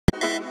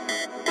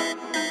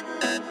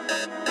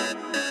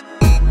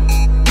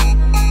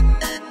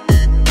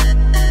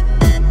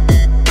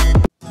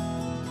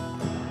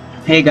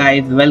Hey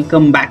guys,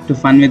 welcome back to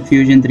Fun with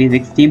Fusion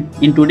 360.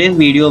 In today's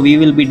video, we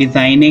will be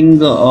designing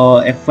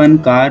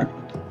F1 car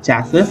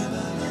chassis.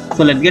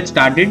 So let's get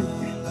started.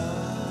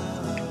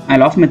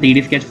 I'll off my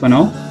 3D sketch for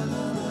now.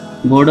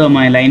 Go to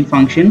my line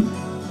function.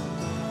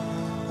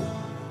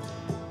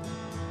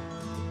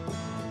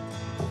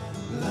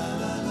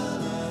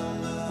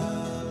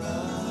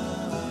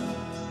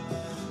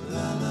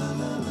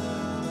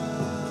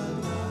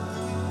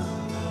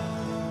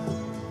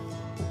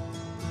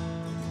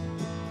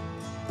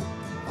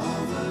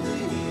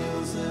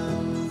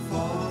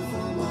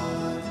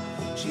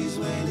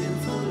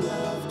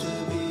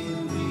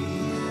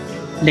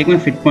 Take my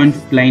fit point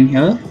line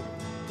here.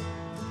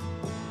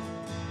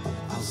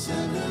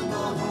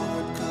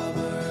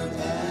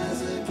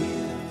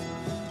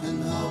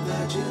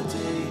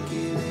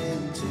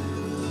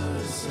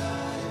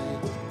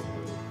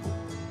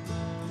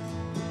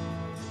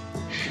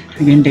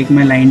 Again, take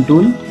my line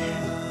tool.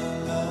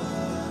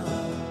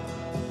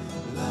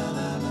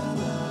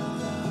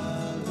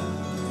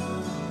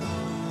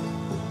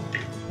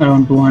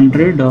 Around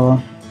 200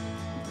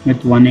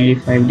 with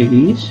 185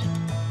 degrees.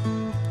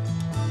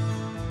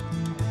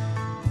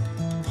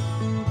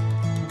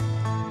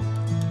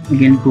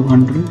 Again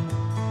 200.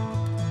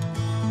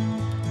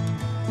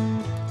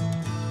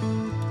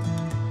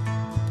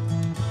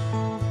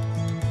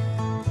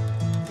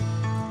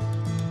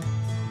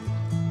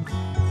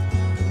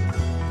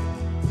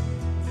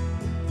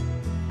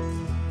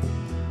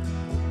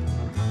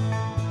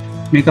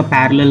 Make a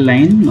parallel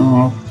line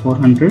of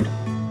 400.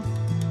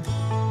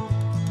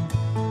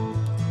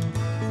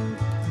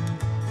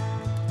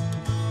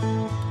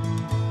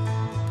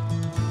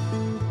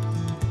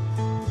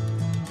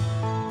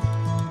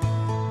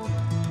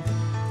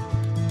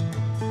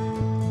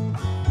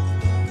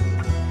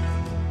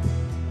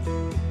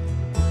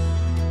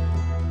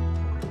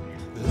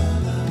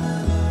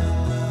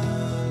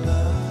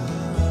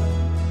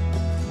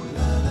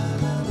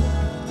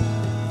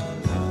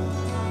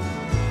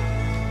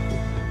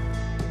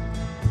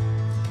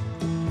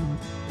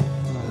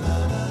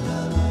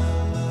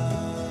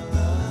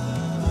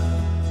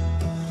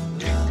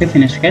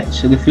 Finish sketch.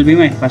 So this will be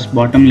my first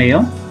bottom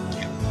layer.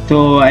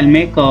 So I'll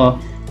make a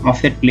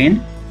offset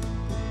plane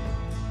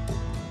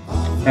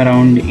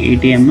around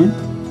 80 mm.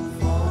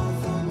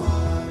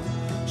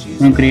 I'm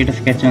going to create a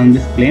sketch on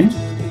this plane.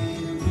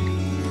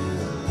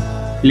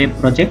 Play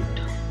project.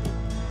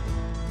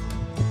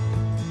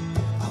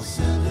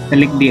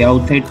 Select the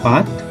outside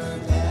path.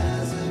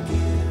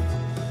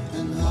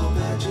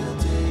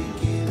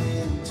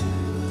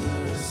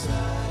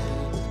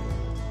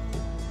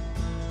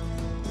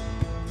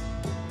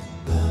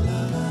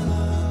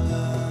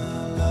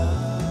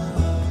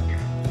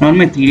 On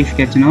my 3D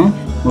sketch now,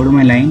 go to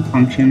my line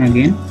function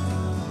again.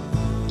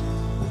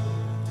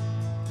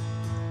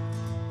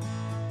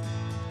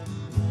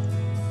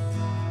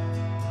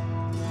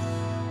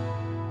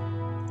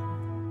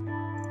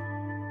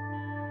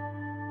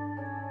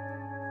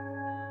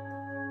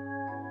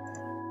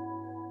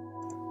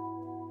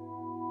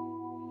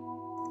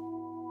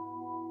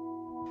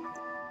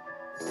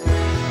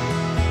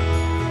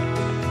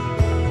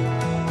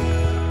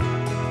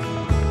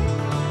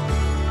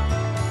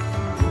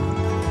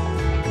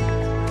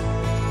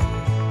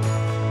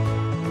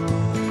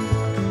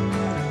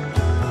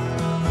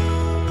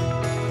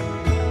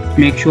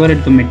 Make sure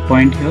at the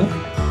midpoint here.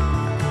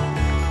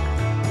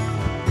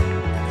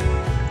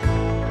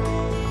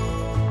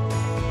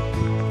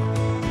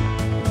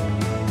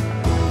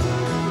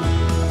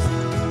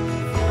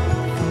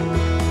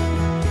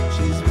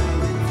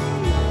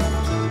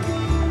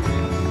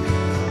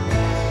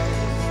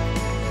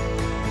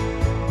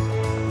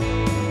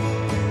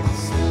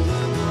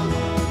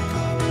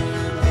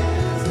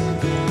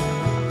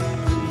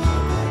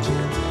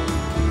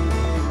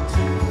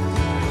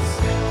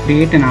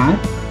 Create an arc.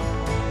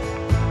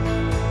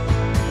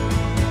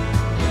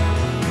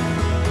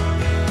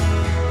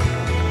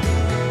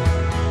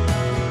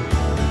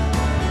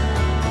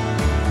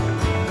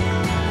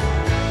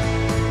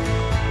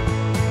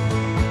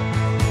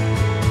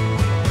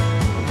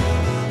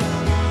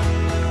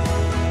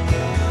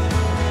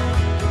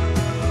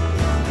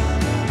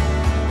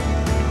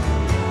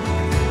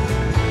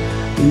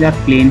 In that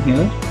plane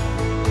here.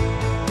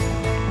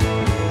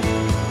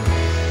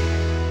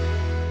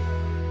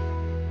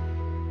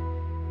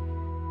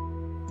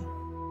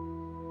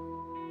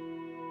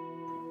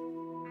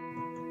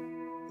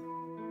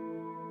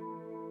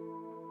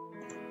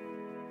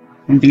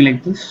 Something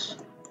like this.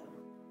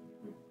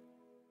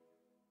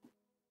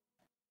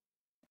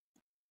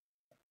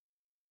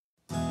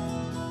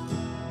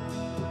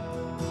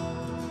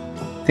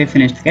 Say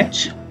finished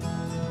sketch.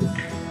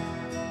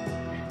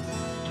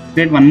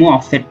 Create one more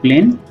offset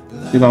plane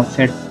with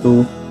offset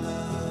to.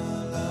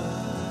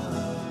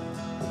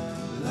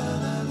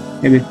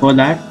 Okay, before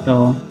that,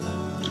 do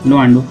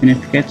undo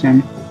finish sketch,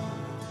 and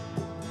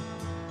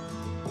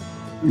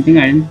I think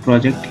I didn't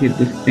project here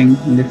this thing,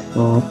 this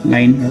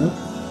line here.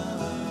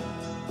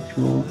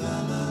 So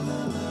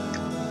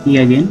see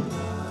again.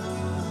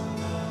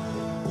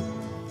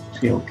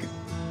 Say okay.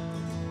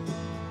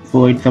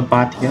 So it's a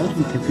path here.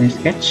 It's a finished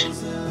sketch.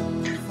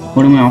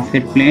 Go to my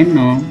offset plane.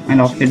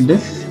 I'll offset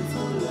this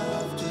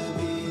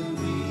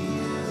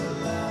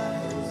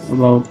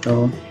about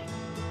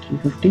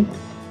 350.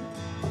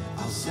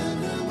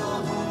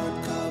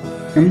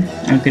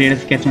 I'll create a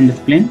sketch on this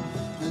plane.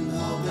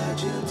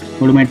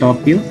 Go to my top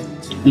view.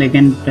 I'll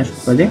again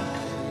press project.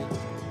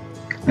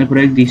 I'll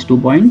project these 2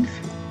 points.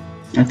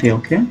 I'll say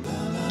OK.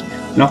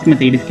 Lock my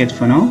 3D sketch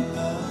for now.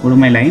 Go to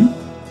my line.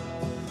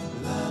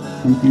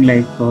 Something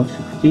like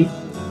 60.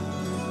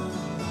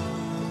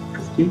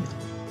 60.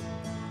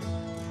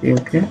 Say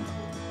OK.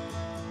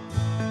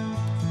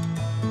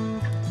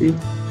 60.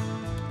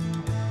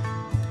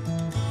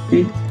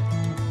 60.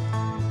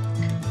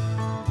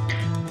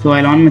 So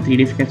I'll on my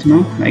 3D sketch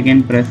now.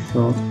 Again press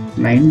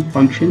line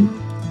function.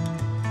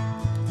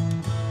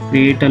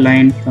 Create a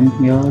line from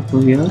here to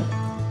here,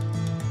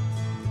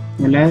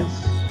 well as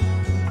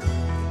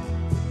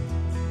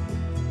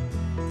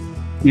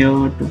here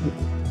to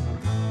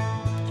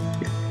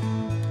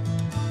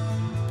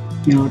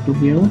here to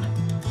here.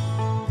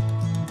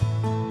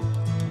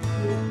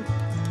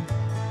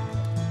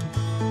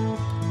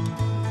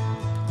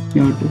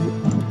 Here to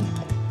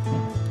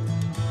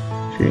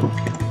say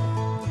OK.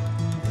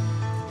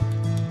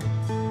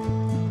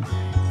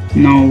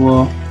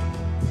 Now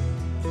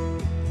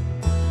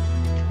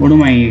go to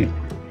my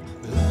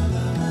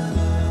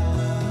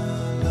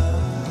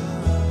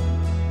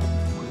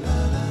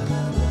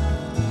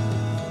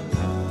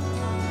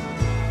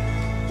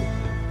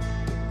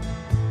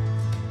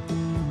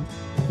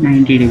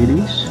 $90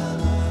 degrees.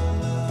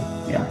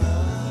 Yeah.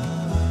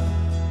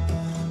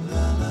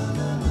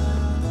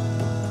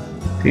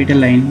 Create a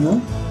line here.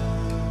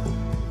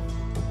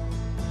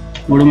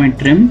 Go to my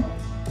trim.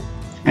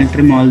 I'll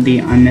trim all the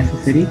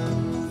unnecessary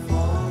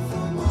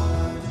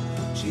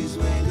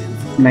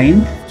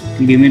lines.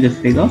 Give me this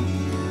figure.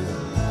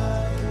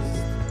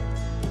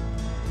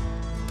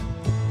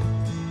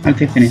 I'll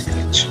say finish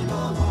sketch.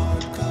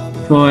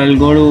 So I'll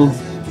go to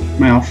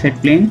my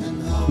offset plane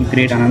and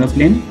create another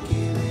plane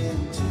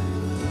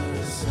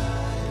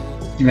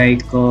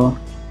like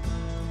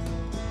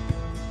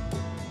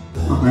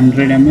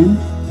 100 mm.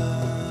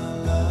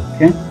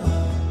 Okay.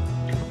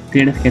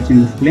 Create a sketch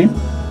in this plane.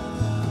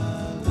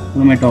 Go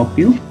to my top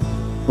view.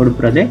 Go to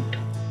project.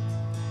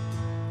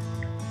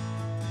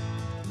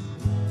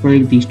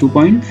 Project these 2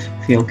 points,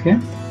 say OK.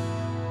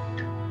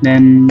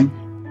 Then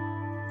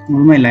go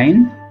to my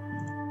line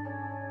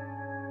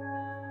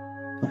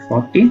for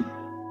 40.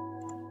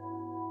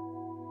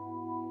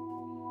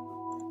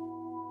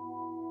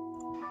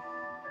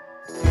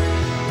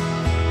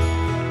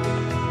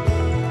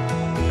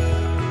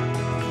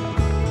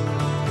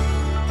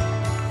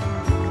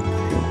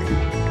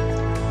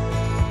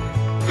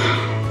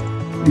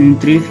 And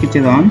 3D sketch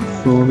is on,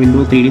 so we'll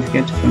do a 3D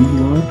sketch from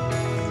here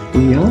to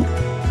here.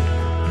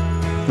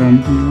 From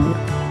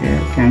here,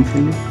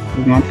 cancel it,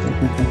 do not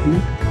focus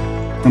happening.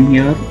 From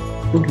here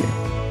to here.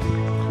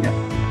 Yeah.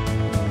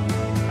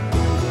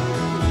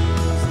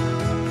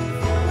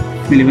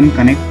 We'll even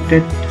connect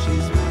it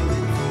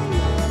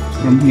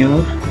from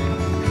here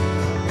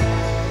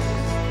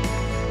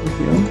to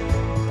here,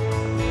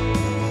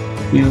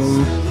 here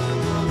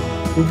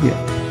to here. Yeah.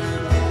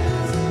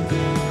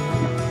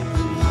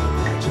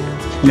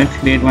 Let's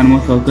create one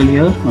more circle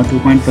here, a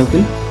 2-point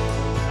circle.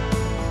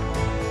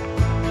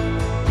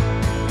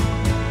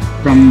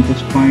 From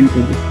this point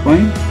to this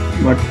point,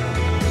 but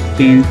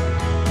change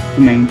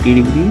to 90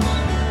 degrees.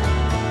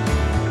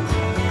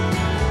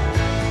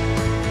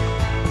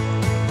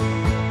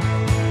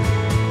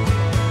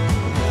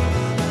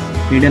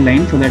 Create a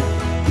line so that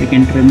we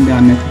can trim the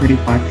unnecessary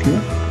parts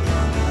here.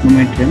 Do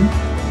my trim.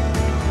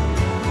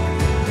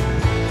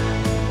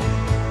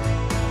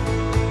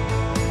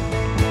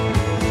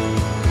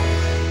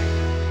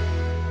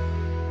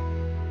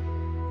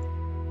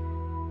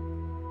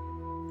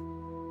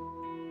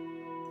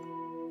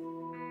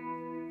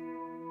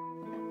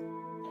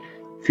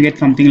 If you get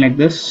something like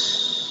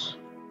this,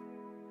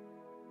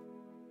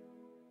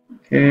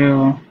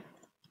 okay,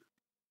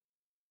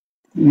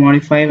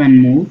 modify and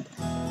move,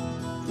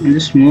 and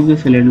just move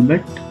this a little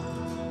bit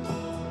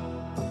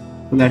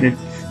so that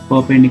it's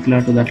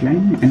perpendicular to that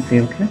line, and say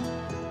OK.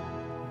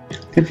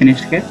 Okay,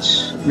 finished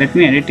sketch. Let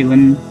me edit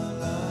even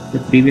the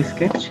previous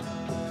sketch.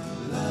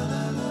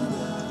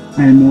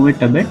 I'll move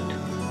it a bit.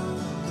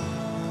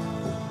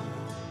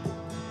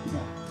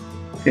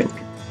 Okay,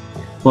 okay.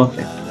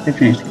 Perfect. Okay,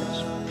 finished sketch.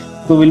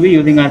 So we'll be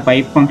using our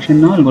pipe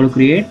function now. I'll go to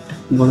create,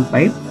 go to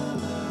pipe.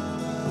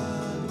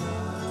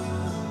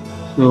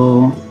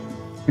 So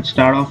let's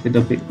start off with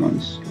the big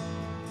ones.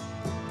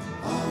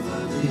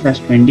 This has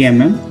 20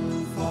 mm.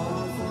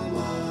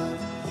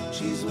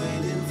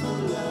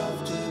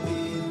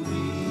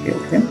 Okay,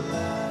 okay.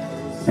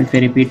 I'll say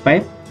repeat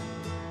pipe.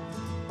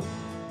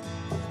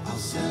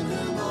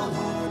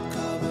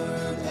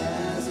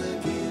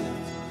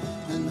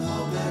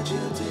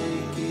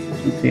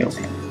 I'll say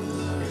okay.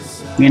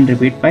 Again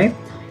repeat pipe.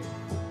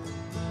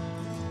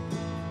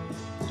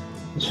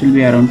 This will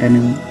be around 10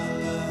 mm.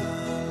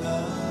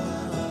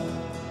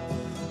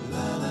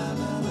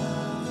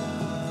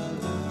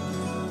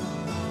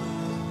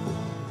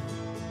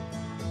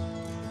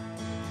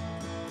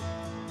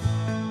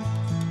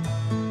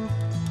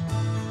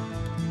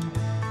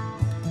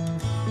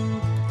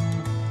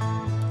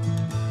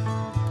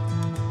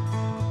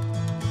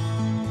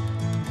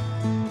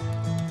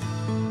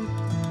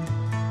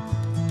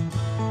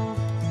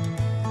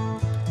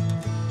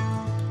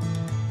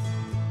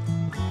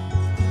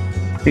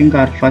 think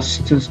our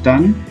first is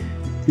done.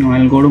 Now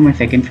I'll go to my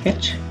second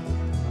sketch.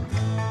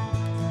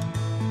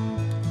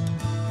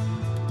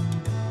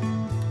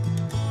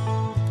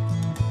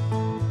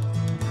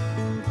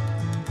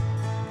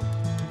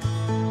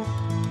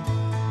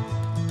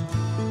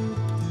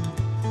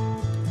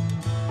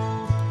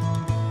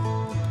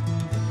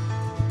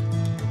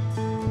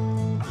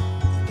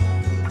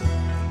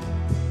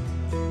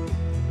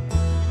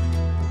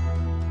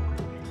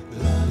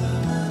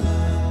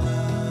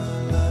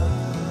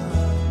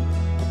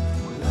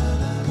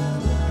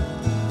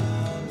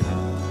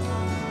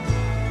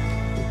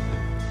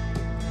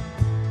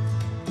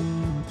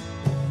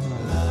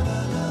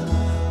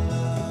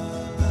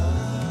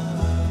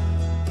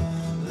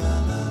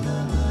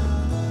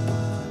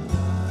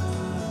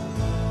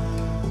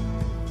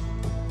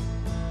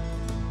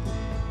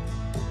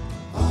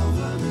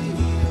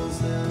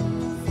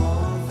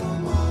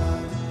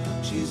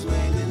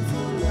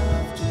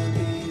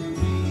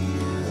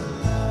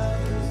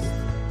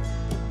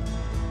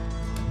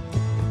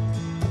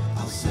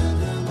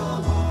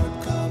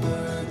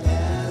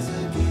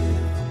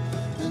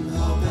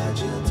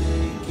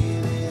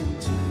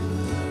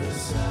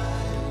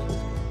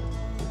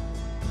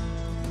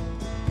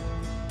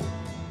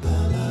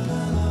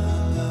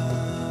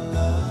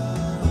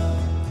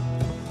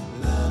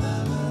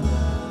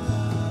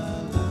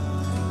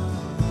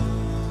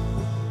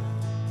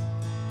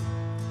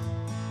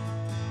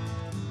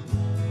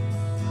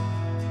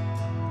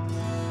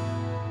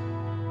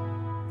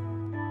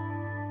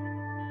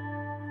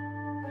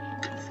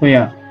 So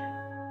yeah,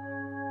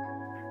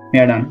 we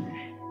are done.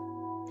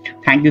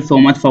 Thank you so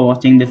much for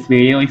watching this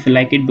video. If you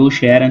like it, do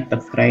share and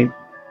subscribe.